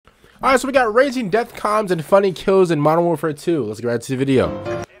Alright, so we got raging death comms and funny kills in Modern Warfare 2. Let's get right to the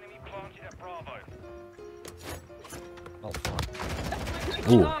video.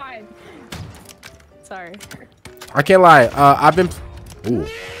 Ooh. Sorry. I can't lie. I've been. Ooh.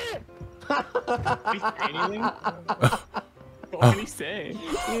 What did he say?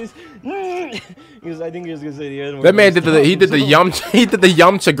 I think he was gonna say the other one. That man did the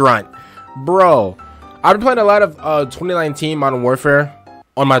Yamcha grunt, bro. I've been playing a lot of 2019 Modern Warfare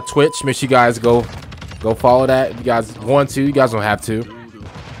on my Twitch. Make sure you guys go follow that if you guys want to. You guys don't have to.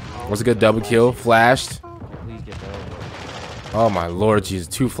 Was a good double kill. Flashed. Oh my lord, Jesus!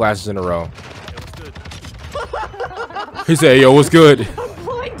 2 flashes in a row. He said, "Yo, what's good?" I'm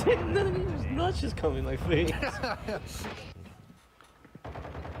blinded. Nuts just coming my face.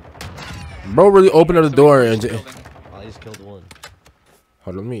 Bro really opened up the door and I just killed one.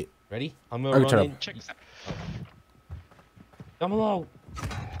 hold on, me. Ready? I'm gonna run in. Check this out. I'm low.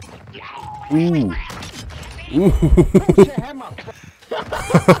 Ooh. Ooh.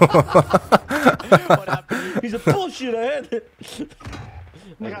 He's a bullshit ahead.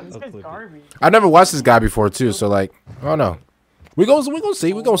 I never watched this guy before too, so like, I don't know. We gonna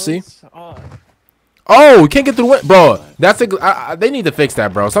see. Oh, we can't get through the window, bro. That's they need to fix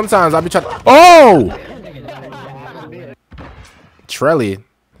that, bro. Sometimes I'll be trying. Oh, Trelly.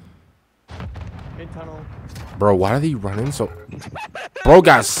 Bro, why are they running so? Bro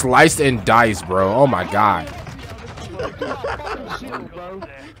got sliced and diced, bro. Oh my god.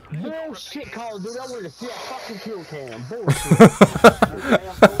 Bullshit, Call of Duty. I wanted to see a fucking kill cam.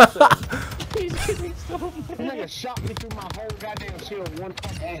 Nigga shot me through my whole goddamn shield one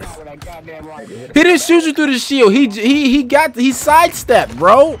fucking shot with that goddamn rifle. He didn't shoot you through the shield. He sidestepped,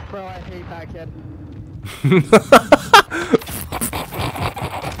 bro. Bro, I hate backhead.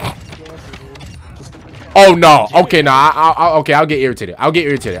 Oh no. Okay, nah. Okay, I'll get irritated. I'll get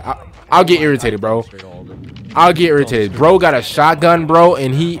irritated, bro. I'll get irritated. Bro got a shotgun, bro,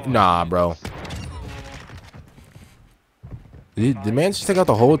 and nah, bro. Did the man just take out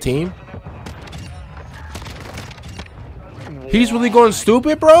the whole team? He's really going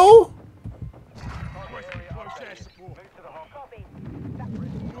stupid, bro.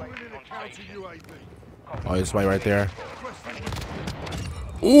 Oh, this somebody right there.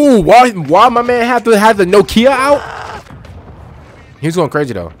 Ooh, why my man have to have the Nokia out? He's going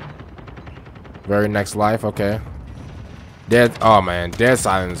crazy though. Very next life, okay. Dead. Oh man, dead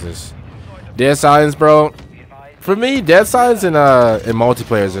silences. Dead silence, bro. For me, dead silence in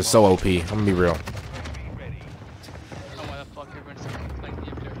multiplayers is so OP. I'm gonna be real.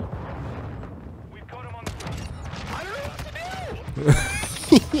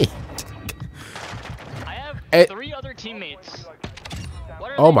 I have 3 other teammates.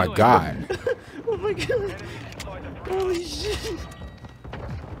 Oh my god. Oh my god. Holy shit.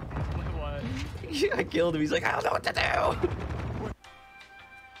 What? I killed him. He's like, I don't know what to do.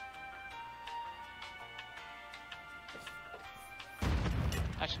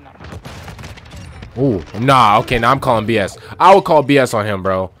 Actually, not. Ooh, nah, okay, now I'm calling BS. I would call BS on him,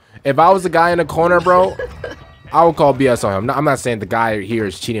 bro. If I was the guy in the corner, bro, I would call BS on him. I'm not saying the guy here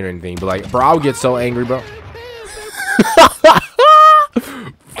is cheating or anything, but like, bro, I would get so angry, bro.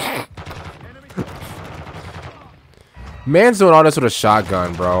 Man's doing all this with a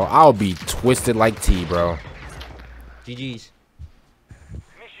shotgun, bro. I'll be twisted like T, bro. GG's.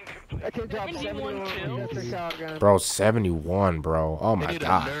 Bro, 71, bro. Oh my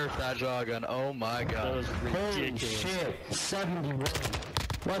god. Nerf that shotgun. Oh my god. That was ridiculous. Shit, 71.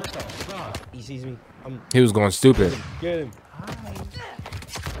 What the fuck? He sees me. He was going stupid. Get him.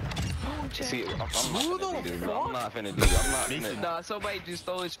 See, I'm not finna do that. I'm not finna. Nah, somebody just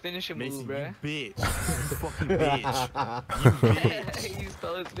stole his finishing move, bruh. Bitch. You fucking bitch. He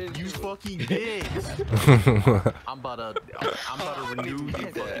stole his finishing You move. fucking bitch. I'm about to renew you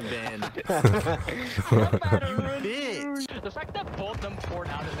fucking ban. You bitch. The fact that both of them poured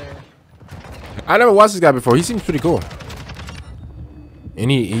out of there. I never watched this guy before. He seems pretty cool.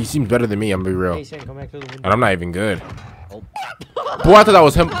 And he seems better than me, I'm gonna be real. Hey, Sam, come back to the window. And I'm not even good. Boy, I thought that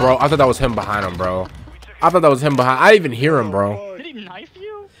was him, bro. I thought that was him behind him, bro. I thought that was him behind. I didn't even hear him, bro. Did he knife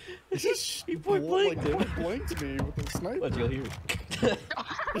you? He point blank. Blanked me with a sniper. What, you'll hear? Yeah,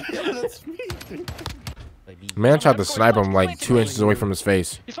 that's me. Man tried to snipe him like 2 inches away from his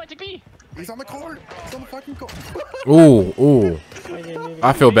face. He's fighting B. He's on the court. He's on the fucking court. Ooh, ooh.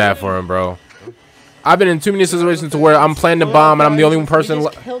 I feel bad for him, bro. I've been in too many situations to where I'm planning the bomb and I'm the only one person. We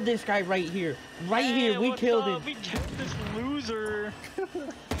just killed this guy right here. Right here, we killed him. We killed this loser. You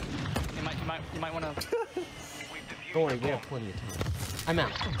might want to. Don't worry, we have plenty of time. I'm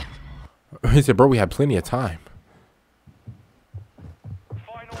out. He said, bro, we had plenty of time.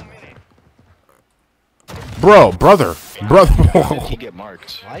 brother. He get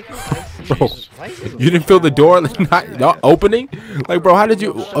marked. Why can I see Bro, this? Why is this you didn't feel the door not opening? Like, bro, how did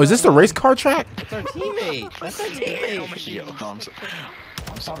you? Oh, is this the race car track? That's our teammate. That's our teammate. Yo,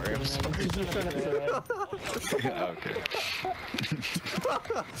 I'm sorry. I'm sorry.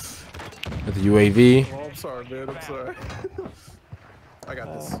 Okay. With the UAV. Oh, I'm sorry, man. I'm sorry. I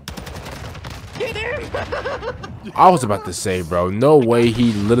got this. I was about to say, bro, no way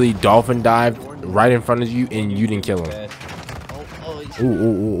he literally dolphin dived right in front of you and you didn't kill him. Ooh,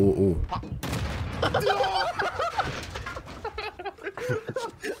 ooh, ooh, ooh, ooh.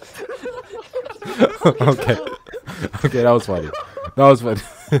 Okay. Okay, that was funny. That was funny.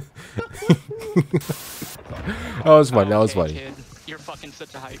 That was funny. That was funny. Kid. You're fucking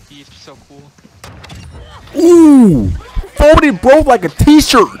such a hype beast. You're so cool. Ooh! Folded broke like a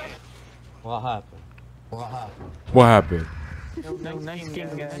t-shirt. What happened? What happened? What happened? Nice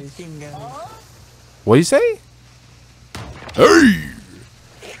game, guys. What do you say? Hey!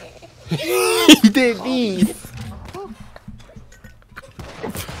 He did these.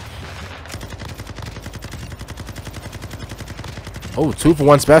 Oh, 2 for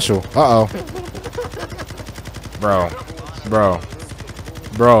 1 special. Uh-oh. Bro.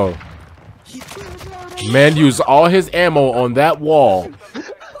 Man used all his ammo on that wall.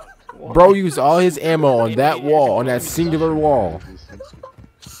 Bro used all his ammo on that wall, on that singular wall.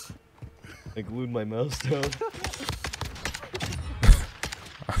 I glued my mouse down.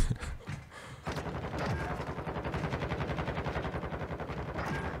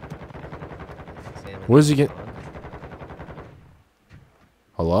 What does he get?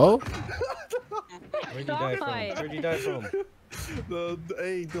 Hello? Where'd you die from? Where'd you die from? The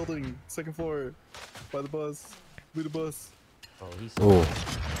A building, 2nd floor, by the bus. Blew the bus. Oh, he's. Oh.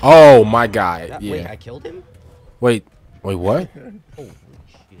 Oh my god. Wait, Yeah. I killed him? Wait, what? Holy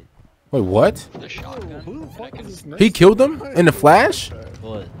shit. Wait, what? The shotgun. Who the fuck is this next? He killed him in the flash?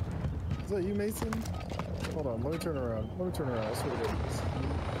 What? Is that you, Mason? Hold on, let me turn around. I swear to God.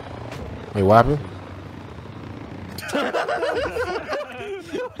 Wait, what happened?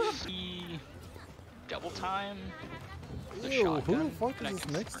 He double time. The Ew, who the shotgun. fuck is Next.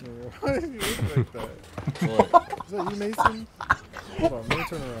 this next to me? Why do you look like that? What? Is that you, Mason? Hold on, let me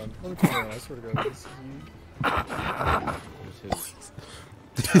turn around. I swear to God. This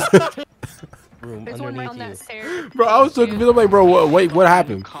is you. Room There's one right on underneath that you. stair. Bro, I was so confused. I'm like, bro, wait, what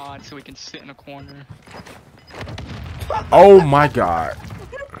happened? COD so we can sit in a corner. Oh my god.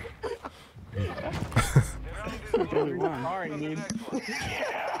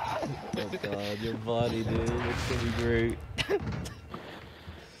 Oh god, your body, dude. It's gonna be great.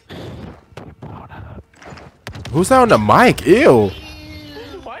 Who's that on the mic? Ew.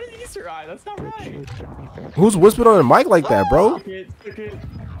 Why did he survive? That's not right. Who's whispering on the mic like that, bro?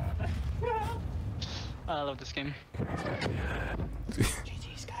 I love this game.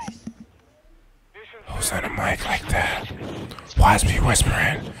 Who's on the mic like that? Why is we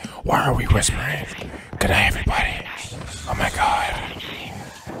whispering? Why are we whispering? Good night, everybody. Oh my god.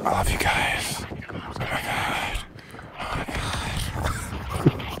 I love you guys. Oh my god.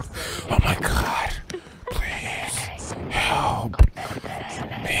 Oh my god. Please help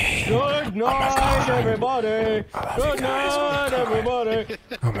me. Good night, everybody. Good night, everybody.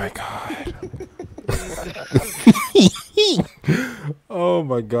 Oh my god. Oh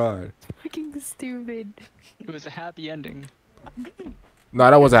my god. Fucking stupid. It was a happy ending. No,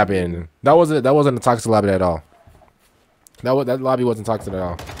 that wasn't happy ending. That wasn't a toxic lobby at all. That lobby wasn't toxic at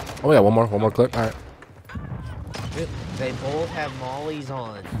all. Oh yeah, one more clip. All right. They both have mollies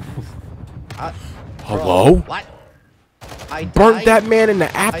on. Hello? Bro, what? I Burnt died, that man in the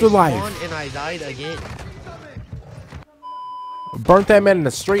I afterlife. spawned and I died again. Burnt that man in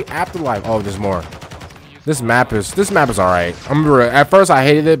the straight afterlife. Oh, there's more. This map is alright. I remember at first I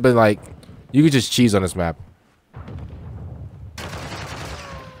hated it, but like you could just cheese on this map.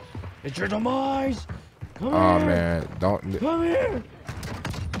 It's your demise. Come Oh here. man, don't. Come here.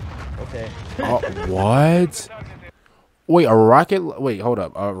 Okay. Oh, what? Wait, a rocket? Wait, hold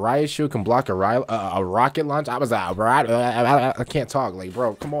up. A riot shield can block a rocket launch. I can't talk. Like,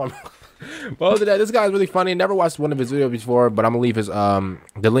 bro, come on. Well, this guy's really funny. Never watched one of his videos before, but I'm gonna leave his the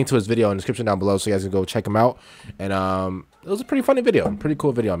link to his video in the description down below, so you guys can go check him out. And it was a pretty funny video, pretty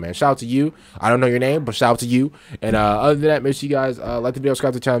cool video, man. Shout out to you. I don't know your name, but shout out to you. And other than that, make sure you guys like the video,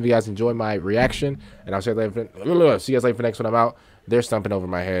 subscribe to the channel if you guys enjoy my reaction. And I'll see you guys later for the next one. I'm out. They're stumping over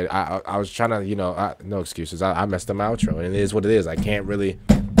my head. I was trying to, no excuses. I messed them out, and it is what it is. I can't really.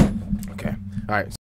 Okay. All right.